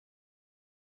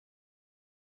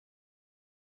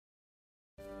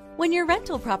When your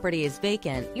rental property is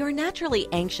vacant, you're naturally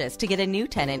anxious to get a new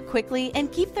tenant quickly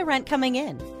and keep the rent coming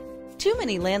in. Too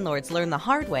many landlords learn the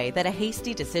hard way that a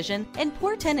hasty decision and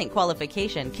poor tenant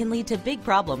qualification can lead to big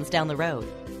problems down the road.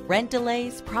 Rent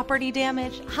delays, property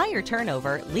damage, higher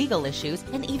turnover, legal issues,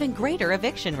 and even greater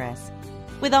eviction risk.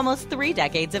 With almost 3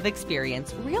 decades of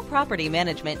experience, Real Property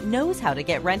Management knows how to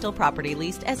get rental property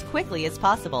leased as quickly as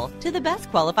possible to the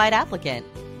best qualified applicant.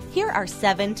 Here are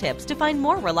 7 tips to find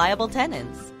more reliable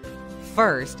tenants.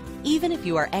 First, even if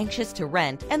you are anxious to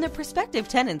rent and the prospective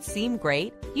tenants seem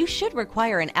great, you should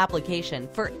require an application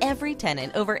for every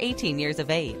tenant over 18 years of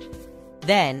age.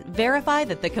 Then, verify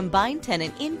that the combined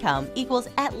tenant income equals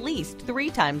at least 3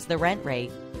 times the rent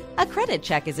rate. A credit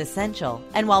check is essential,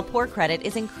 and while poor credit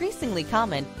is increasingly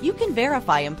common, you can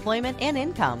verify employment and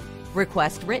income,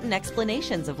 request written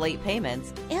explanations of late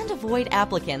payments, and avoid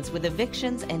applicants with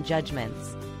evictions and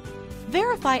judgments.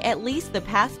 Verify at least the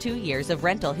past 2 years of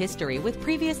rental history with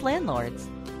previous landlords.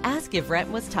 Ask if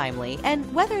rent was timely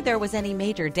and whether there was any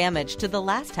major damage to the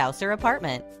last house or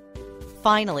apartment.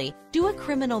 Finally, do a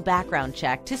criminal background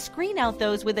check to screen out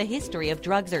those with a history of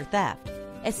drugs or theft,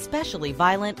 especially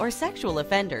violent or sexual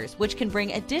offenders, which can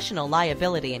bring additional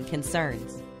liability and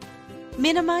concerns.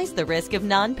 Minimize the risk of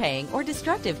non-paying or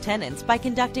destructive tenants by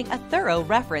conducting a thorough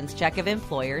reference check of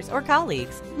employers or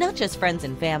colleagues, not just friends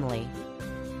and family.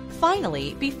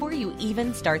 Finally, before you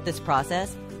even start this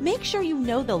process, make sure you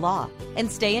know the law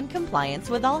and stay in compliance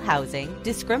with all housing,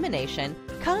 discrimination,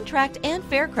 contract, and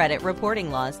fair credit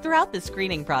reporting laws throughout the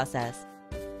screening process.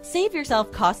 Save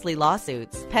yourself costly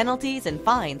lawsuits, penalties, and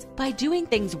fines by doing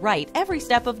things right every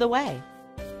step of the way.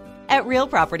 At Real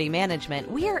Property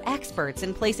Management, we are experts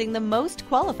in placing the most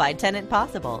qualified tenant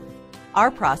possible.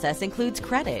 Our process includes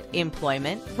credit,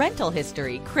 employment, rental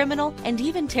history, criminal, and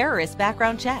even terrorist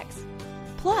background checks.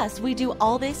 Plus, we do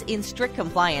all this in strict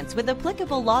compliance with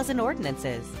applicable laws and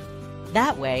ordinances.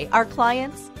 That way, our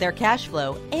clients, their cash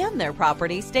flow, and their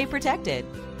property stay protected.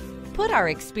 Put our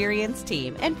experienced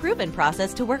team and proven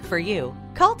process to work for you.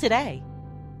 Call today.